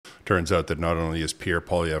Turns out that not only is Pierre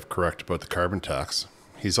Poilievre correct about the carbon tax,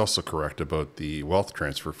 he's also correct about the wealth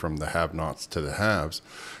transfer from the have-nots to the haves,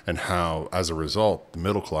 and how, as a result, the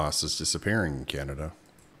middle class is disappearing in Canada.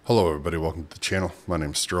 Hello, everybody. Welcome to the channel. My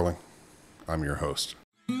name's Sterling. I'm your host.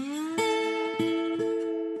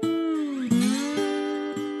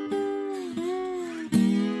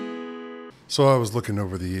 So I was looking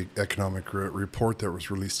over the economic report that was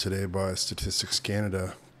released today by Statistics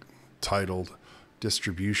Canada, titled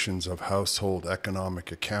Distributions of Household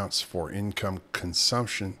Economic Accounts for Income,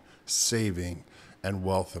 Consumption, Saving, and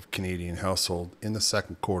Wealth of Canadian Household in the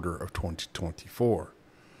second quarter of 2024.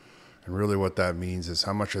 And really what that means is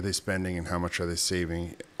how much are they spending and how much are they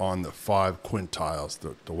saving on the five quintiles,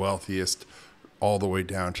 the wealthiest all the way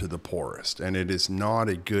down to the poorest. And it is not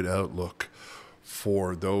a good outlook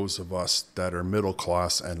for those of us that are middle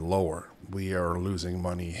class and lower. We are losing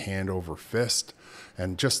money hand over fist.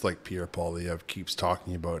 And just like Pierre Poilievre keeps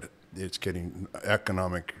talking about, it's getting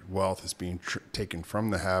economic wealth is being taken from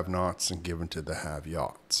the have-nots and given to the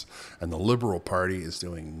have-yachts. And the Liberal Party is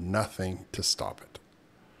doing nothing to stop it.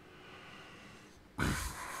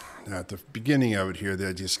 Now, at the beginning of it here,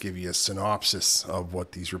 they'll just give you a synopsis of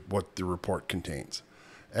what the report contains.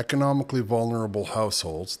 Economically vulnerable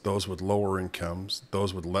households, those with lower incomes,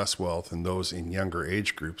 those with less wealth, and those in younger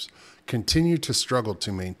age groups, continue to struggle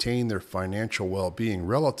to maintain their financial well-being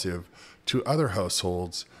relative to other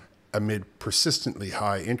households amid persistently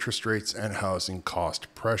high interest rates and housing cost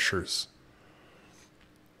pressures,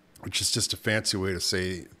 which is just a fancy way to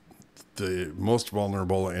say the most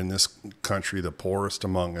vulnerable in this country, the poorest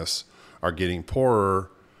among us, are getting poorer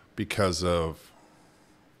because of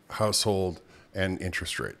household and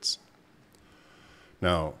interest rates.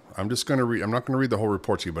 Now, I'm not going to read the whole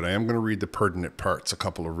report to you, but I am going to read the pertinent parts, a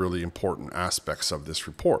couple of really important aspects of this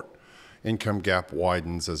report. Income gap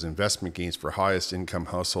widens as investment gains for highest income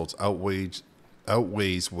households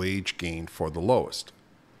outweighs wage gain for the lowest.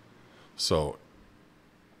 So,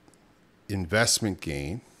 investment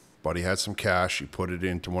gain, but he had some cash, he put it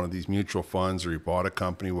into one of these mutual funds or he bought a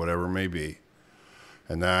company, whatever it may be,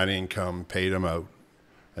 and that income paid him out.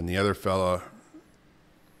 And the other fella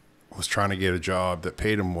was trying to get a job that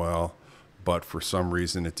paid him well, but for some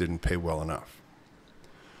reason it didn't pay well enough.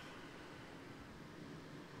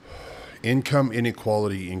 Income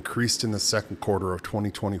inequality increased in the second quarter of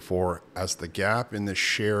 2024 as the gap in the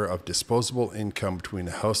share of disposable income between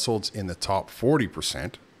the households in the top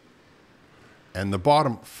 40% and the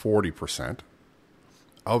bottom 40%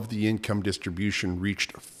 of the income distribution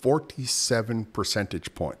reached 47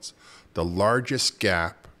 percentage points, the largest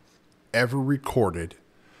gap ever recorded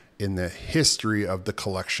in the history of the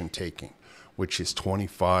collection taking, which is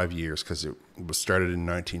 25 years because it was started in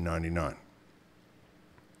 1999.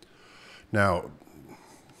 Now,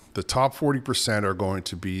 the top 40% are going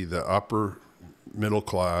to be the upper middle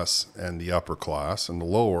class and the upper class, and the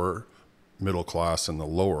lower middle class and the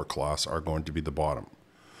lower class are going to be the bottom.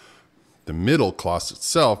 The middle class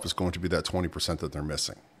itself is going to be that 20% that they're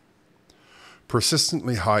missing.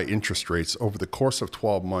 Persistently high interest rates over the course of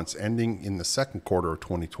 12 months ending in the second quarter of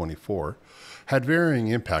 2024 had varying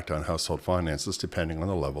impact on household finances depending on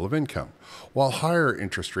the level of income. While higher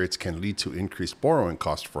interest rates can lead to increased borrowing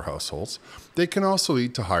costs for households, they can also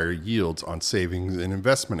lead to higher yields on savings and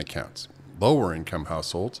investment accounts. Lower income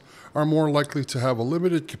households are more likely to have a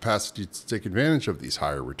limited capacity to take advantage of these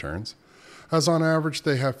higher returns, as on average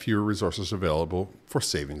they have fewer resources available for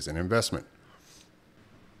savings and investment.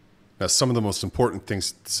 Now, some of the most important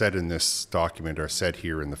things said in this document are said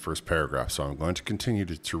here in the first paragraph, so I'm going to continue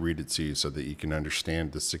to read it to you so that you can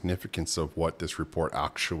understand the significance of what this report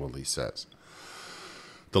actually says.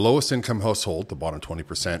 The lowest income household, the bottom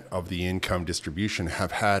 20% of the income distribution,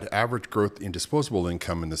 have had average growth in disposable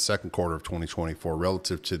income in the second quarter of 2024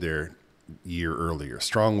 relative to their year earlier.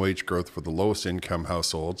 Strong wage growth for the lowest income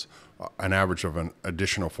households, an average of an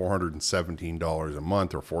additional $417 a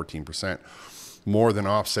month or 14%, more than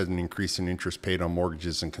offset an increase in interest paid on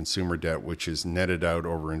mortgages and consumer debt, which is netted out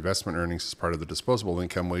over investment earnings as part of the disposable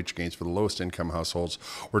income. Wage gains for the lowest income households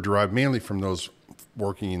were derived mainly from those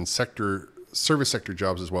working in service sector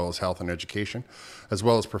jobs, as well as health and education, as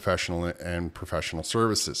well as professional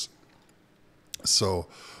services. So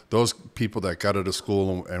those people that got out of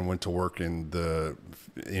school and went to work in the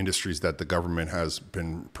industries that the government has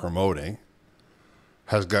been promoting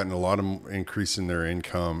has gotten a lot of increase in their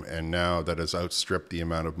income, and now that has outstripped the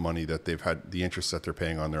amount of money that they've had, the interest that they're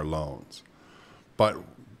paying on their loans. But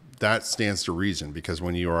that stands to reason, because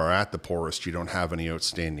when you are at the poorest, you don't have any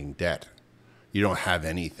outstanding debt. You don't have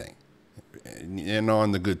anything. And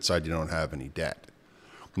on the good side, you don't have any debt.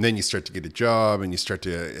 And then you start to get a job and you start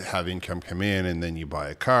to have income come in, and then you buy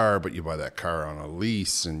a car, but you buy that car on a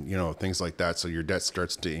lease and, you know, things like that. So your debt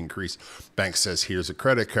starts to increase. Bank says, here's a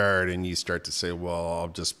credit card. And you start to say, well, I'll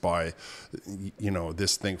just buy, you know,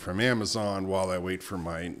 this thing from Amazon while I wait for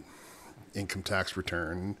my income tax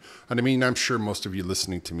return. And I mean, I'm sure most of you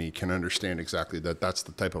listening to me can understand exactly that. That's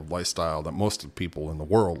the type of lifestyle that most of the people in the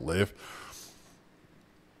world live.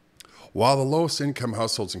 While the lowest income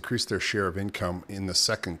households increased their share of income in the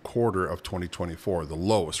second quarter of 2024, the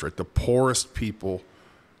lowest, right? The poorest people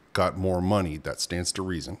got more money. That stands to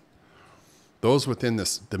reason. Those within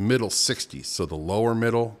the middle 60s, so the lower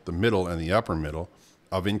middle, the middle, and the upper middle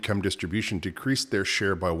of income distribution decreased their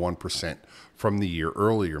share by 1% from the year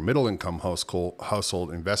earlier. Middle income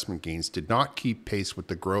household investment gains did not keep pace with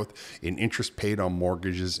the growth in interest paid on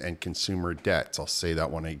mortgages and consumer debts. I'll say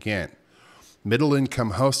that one again. Middle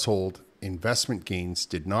income household investment gains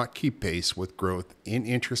did not keep pace with growth in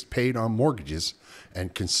interest paid on mortgages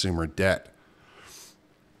and consumer debt.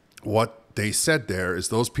 What they said there is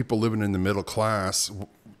those people living in the middle class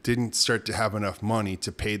didn't start to have enough money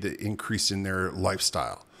to pay the increase in their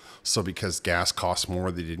lifestyle. So because gas costs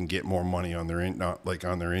more, they didn't get more money on their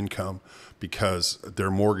on their income. Because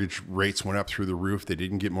their mortgage rates went up through the roof, they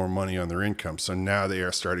didn't get more money on their income. So now they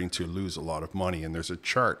are starting to lose a lot of money. And there's a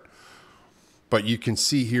chart. But you can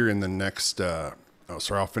see here in the next,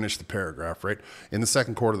 I'll finish the paragraph, right? In the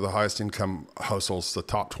second quarter, the highest income households, the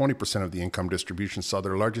top 20% of the income distribution, saw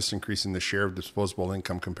their largest increase in the share of disposable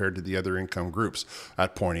income compared to the other income groups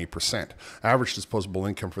at 0.8%. Average disposable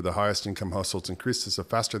income for the highest income households increased at a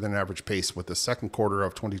faster than average pace, with the second quarter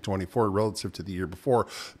of 2024 relative to the year before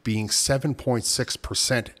being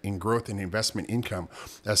 7.6% in growth in investment income,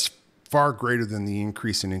 as far greater than the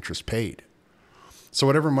increase in interest paid. So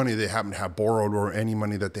whatever money they happen to have borrowed or any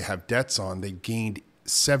money that they have debts on, they gained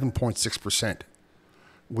 7.6%,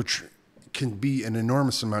 which can be an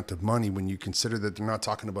enormous amount of money when you consider that they're not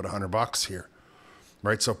talking about $100 here,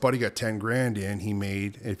 right? So if Buddy got 10 grand in, he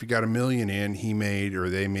made, if you got $1 million in, he made, or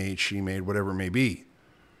they made, she made, whatever it may be.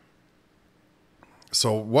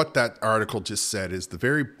 So what that article just said is the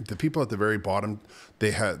people at the very bottom,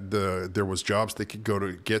 there was jobs they could go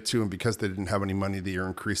to get to, and because they didn't have any money, they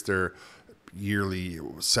increased their yearly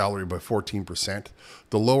salary by 14%.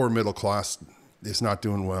 The lower middle class is not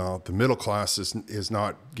doing well. The middle class is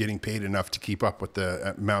not getting paid enough to keep up with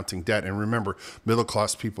the mounting debt. And remember, middle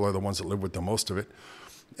class people are the ones that live with the most of it.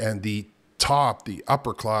 And the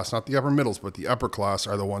upper class, not the upper middles, but the upper class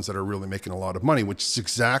are the ones that are really making a lot of money, which is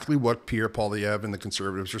exactly what Pierre Poilievre and the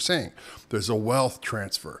conservatives are saying. There's a wealth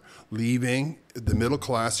transfer. Leaving the middle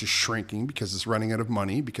class is shrinking because it's running out of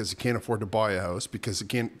money, because it can't afford to buy a house, because it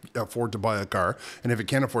can't afford to buy a car. And if it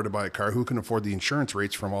can't afford to buy a car, who can afford the insurance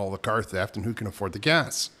rates from all the car theft, and who can afford the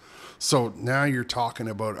gas? So now you're talking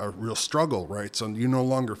about a real struggle, right? So you no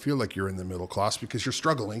longer feel like you're in the middle class because you're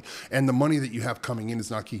struggling, and the money that you have coming in is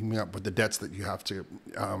not keeping up with the debts that you have to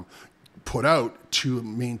put out to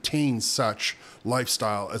maintain such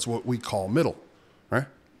lifestyle as what we call middle, right?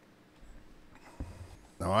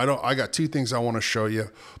 Now, I got two things I want to show you,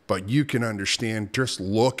 but you can understand just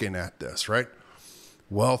looking at this, right?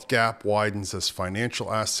 Wealth gap widens as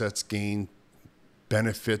financial assets gain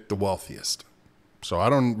benefit the wealthiest. So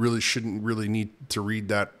I shouldn't really need to read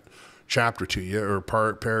that chapter to you or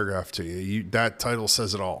paragraph to you. That title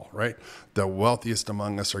says it all, right? The wealthiest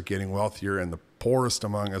among us are getting wealthier, and the poorest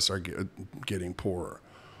among us are getting poorer.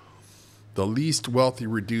 The least wealthy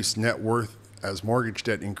reduce net worth as mortgage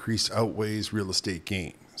debt increase outweighs real estate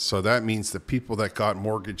gain. So that means the people that got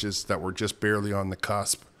mortgages that were just barely on the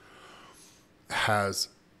cusp, the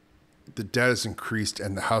debt has increased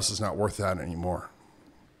and the house is not worth that anymore.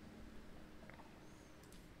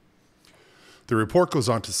 The report goes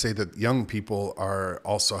on to say that young people are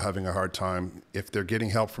also having a hard time. If they're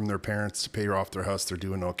getting help from their parents to pay off their house, they're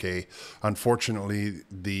doing okay. Unfortunately,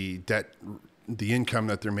 the income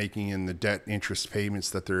that they're making and the debt interest payments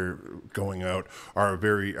that they're going out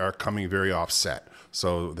are coming very offset.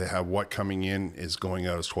 So they have what coming in is going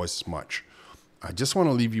out as twice as much. I just want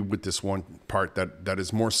to leave you with this one part that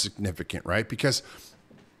is more significant, right? Because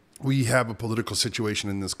we have a political situation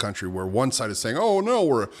in this country where one side is saying, oh, no,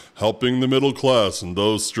 we're helping the middle class and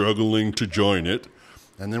those struggling to join it.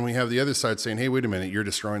 And then we have the other side saying, hey, wait a minute, you're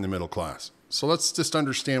destroying the middle class. So let's just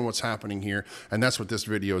understand what's happening here. And that's what this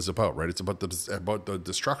video is about, right? It's about the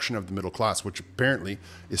destruction of the middle class, which apparently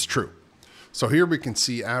is true. So here we can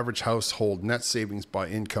see average household net savings by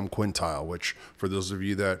income quintile, which for those of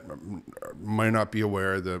you that might not be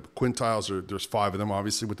aware, the quintiles there's 5 of them,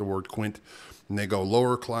 obviously with the word quint, and they go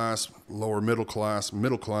lower class, lower middle class,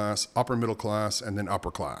 upper middle class, and then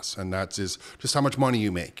upper class. And that is just how much money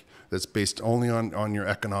you make. That's based only on your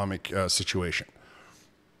economic situation.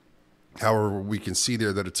 However, we can see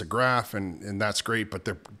there that it's a graph, and that's great, but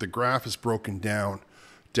the graph is broken down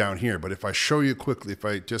here. But if I show you quickly, if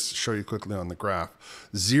I just show you quickly on the graph,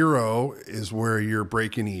 0 is where you're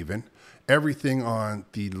breaking even. Everything on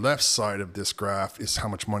the left side of this graph is how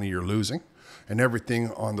much money you're losing. And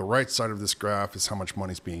everything on the right side of this graph is how much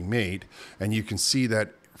money is being made. And you can see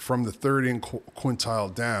that from the third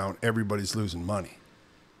quintile down, everybody's losing money.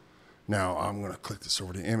 Now, I'm going to click this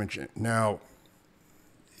over to image. Now,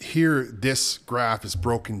 here, this graph is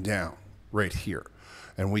broken down right here.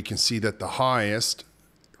 And we can see that the highest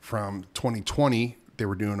from 2020, they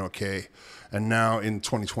were doing okay. And now in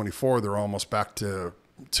 2024, they're almost back to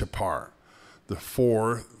par. The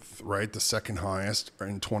fourth, right, the second highest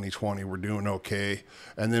in 2020, we're doing okay.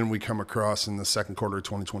 And then we come across in the second quarter of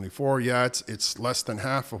 2024, yeah, it's less than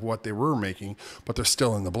half of what they were making, but they're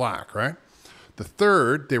still in the black, right? The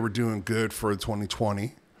third, they were doing good for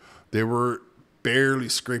 2020. They were barely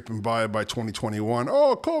scraping by 2021.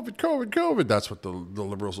 Oh, COVID. That's what the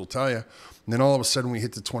liberals will tell you. And then all of a sudden we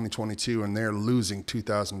hit to 2022 and they're losing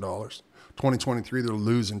 $2,000. 2023, they're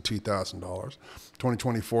losing $2,000.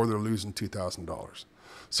 2024, they're losing $2,000.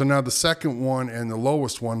 So now the second one and the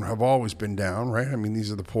lowest one have always been down, right? I mean,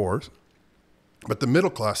 these are the poor. But the middle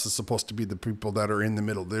class is supposed to be the people that are in the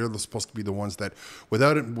middle. They're supposed to be the ones that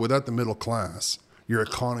without the middle class, your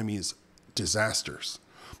economy is disasters.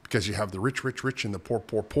 Because you have the rich, and the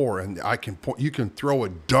poor, and you can throw a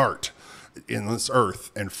dart in this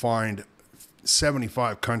earth and find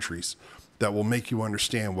 75 countries that will make you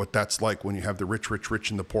understand what that's like when you have the rich,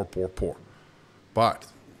 and the poor. But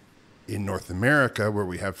in North America, where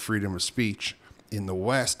we have freedom of speech, in the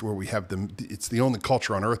West, where we have it's the only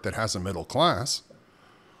culture on earth that has a middle class.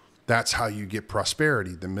 That's how you get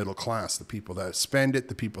prosperity, the middle class, the people that spend it,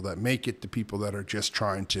 the people that make it, the people that are just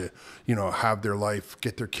trying to, have their life,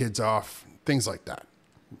 get their kids off, things like that,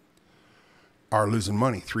 are losing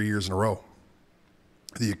money 3 years in a row.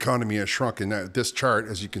 The economy has shrunk. And this chart,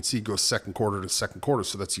 as you can see, goes second quarter to second quarter.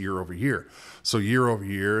 So that's year over year. So year over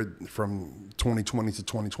year, from 2020 to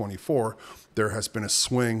 2024, there has been a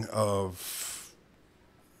swing of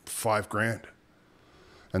 $5,000.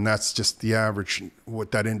 And that's just the average.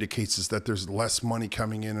 What that indicates is that there's less money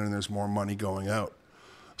coming in and there's more money going out.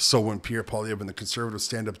 So when Pierre Poilievre and the Conservatives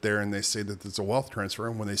stand up there and they say that there's a wealth transfer,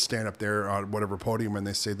 and when they stand up there on whatever podium and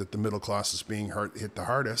they say that the middle class is being hit the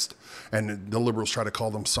hardest, and the Liberals try to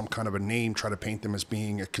call them some kind of a name, try to paint them as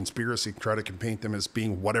being a conspiracy, try to paint them as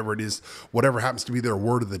being whatever it is, whatever happens to be their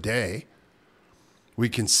word of the day, we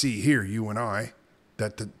can see here, you and I,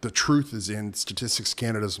 that the truth is in Statistics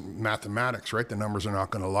Canada's mathematics, right? The numbers are not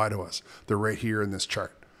going to lie to us. They're right here in this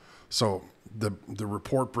chart. So the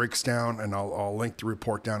report breaks down, and I'll link the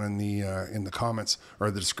report down in the comments or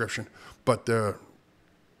the description. But the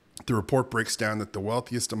report breaks down that the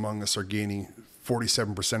wealthiest among us are gaining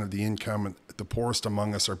 47% of the income, and the poorest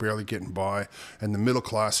among us are barely getting by, and the middle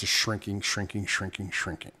class is shrinking.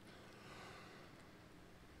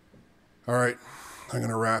 All right, I'm going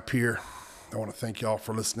to wrap here. I want to thank you all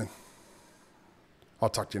for listening. I'll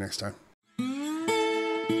talk to you next time.